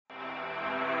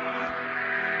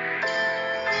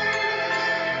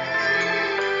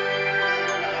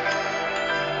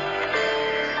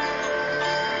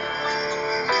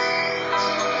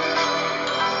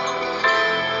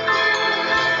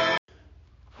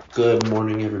Good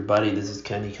morning, everybody. This is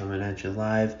Kenny coming at you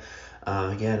live.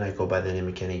 Again, I go by the name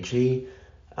of Kenny G.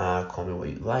 Call me what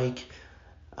you like.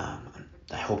 I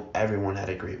hope everyone had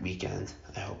a great weekend.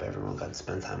 I hope everyone got to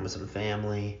spend time with some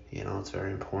family. It's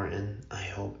very important. I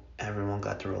hope everyone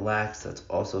got to relax. That's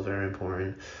also very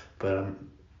important. But I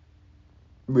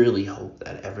really hope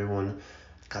that everyone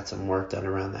got some work done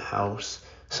around the house,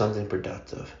 something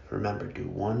productive. Remember, do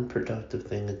one productive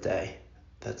thing a day.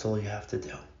 That's all you have to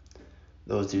do.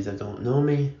 Those of you that don't know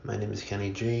me, my name is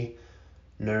Kenny G,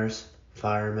 nurse,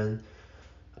 fireman,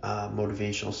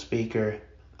 motivational speaker,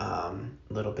 a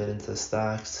little bit into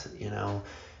stocks.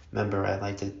 Remember, I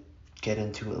like to get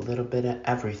into a little bit of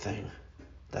everything.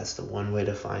 That's the one way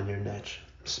to find your niche,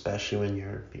 especially when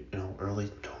you're, early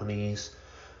 20s,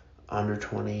 under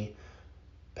 20,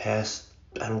 past,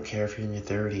 I don't care if you're in your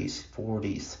 30s,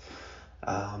 40s.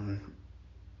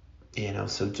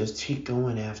 So just keep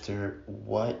going after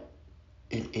what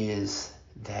it is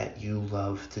that you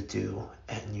love to do,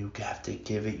 and you have to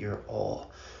give it your all.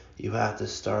 You have to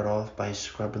start off by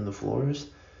scrubbing the floors,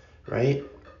 right?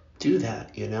 Do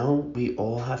that. We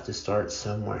all have to start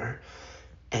somewhere,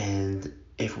 and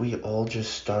if we all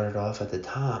just started off at the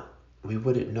top, we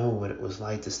wouldn't know what it was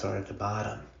like to start at the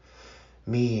bottom.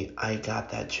 Me, I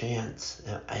got that chance.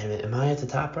 Am I at the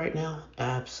top right now?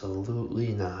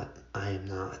 Absolutely not. I am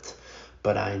not,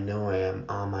 but I know I am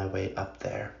on my way up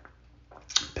there.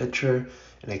 Picture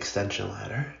an extension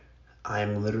ladder.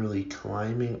 I'm literally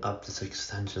climbing up this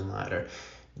extension ladder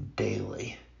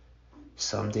daily.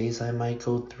 Some days I might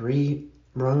go 3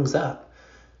 rungs up.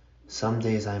 Some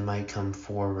days I might come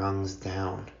 4 rungs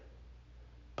down.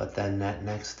 But then that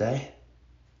next day,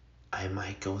 I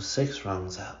might go 6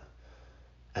 rungs up.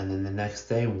 And then the next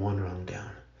day, 1 rung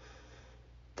down.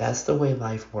 That's the way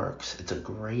life works. It's a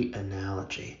great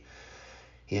analogy.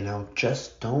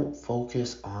 Just don't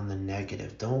focus on the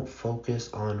negative. Don't focus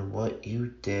on what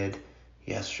you did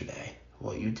yesterday,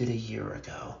 what you did a year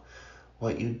ago,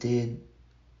 what you did,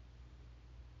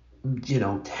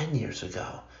 10 years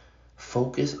ago.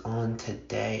 Focus on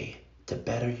today to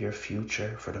better your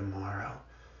future for tomorrow.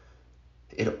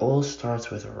 It all starts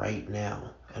with right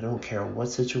now. I don't care what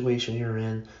situation you're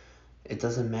in. It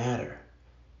doesn't matter.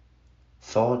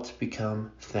 Thoughts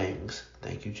become things.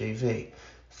 Thank you, JV.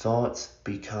 Thoughts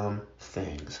become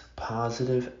things.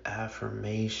 Positive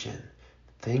affirmation.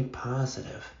 Think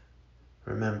positive.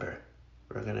 Remember,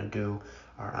 we're going to do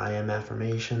our I am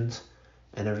affirmations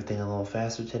and everything a little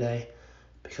faster today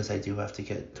because I do have to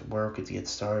get to work and to get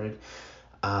started.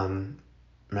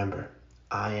 Remember,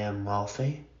 I am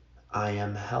wealthy. I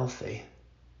am healthy.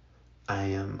 I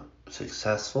am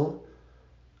successful.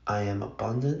 I am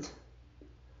abundant.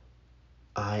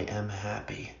 I am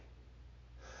happy.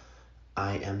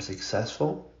 I am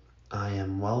successful, I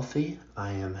am wealthy,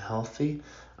 I am healthy,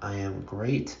 I am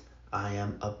great, I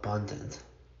am abundant.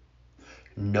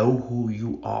 Know who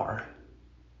you are.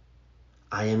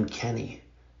 I am Kenny.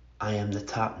 I am the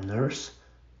top nurse,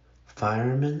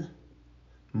 fireman,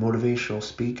 motivational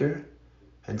speaker,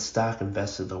 and stock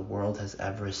investor the world has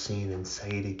ever seen. And say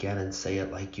it again and say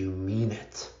it like you mean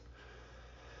it.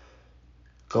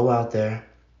 Go out there.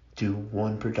 Do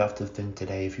one productive thing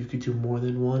today. If you could do more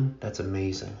than one, that's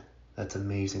amazing. That's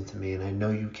amazing to me, and I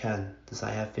know you can because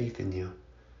I have faith in you.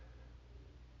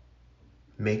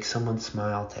 Make someone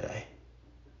smile today.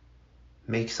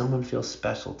 Make someone feel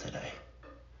special today.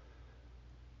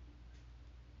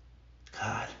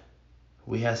 God,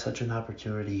 we have such an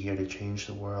opportunity here to change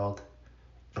the world,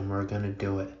 and we're going to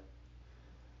do it.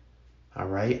 All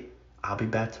right? I'll be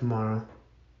back tomorrow.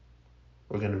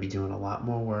 We're going to be doing a lot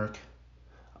more work,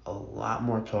 a lot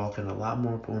more talking, a lot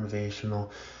more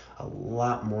motivational, a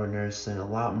lot more nursing, a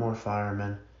lot more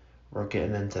firemen. We're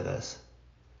getting into this.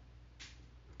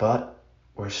 But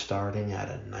we're starting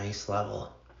at a nice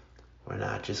level. We're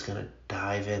not just going to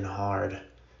dive in hard.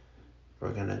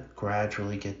 We're going to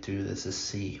gradually get through this to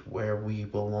see where we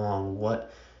belong,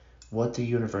 what the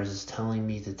universe is telling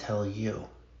me to tell you.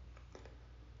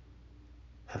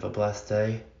 Have a blessed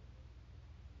day.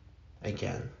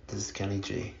 Again, this is Kenny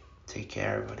G. Take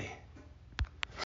care, everybody.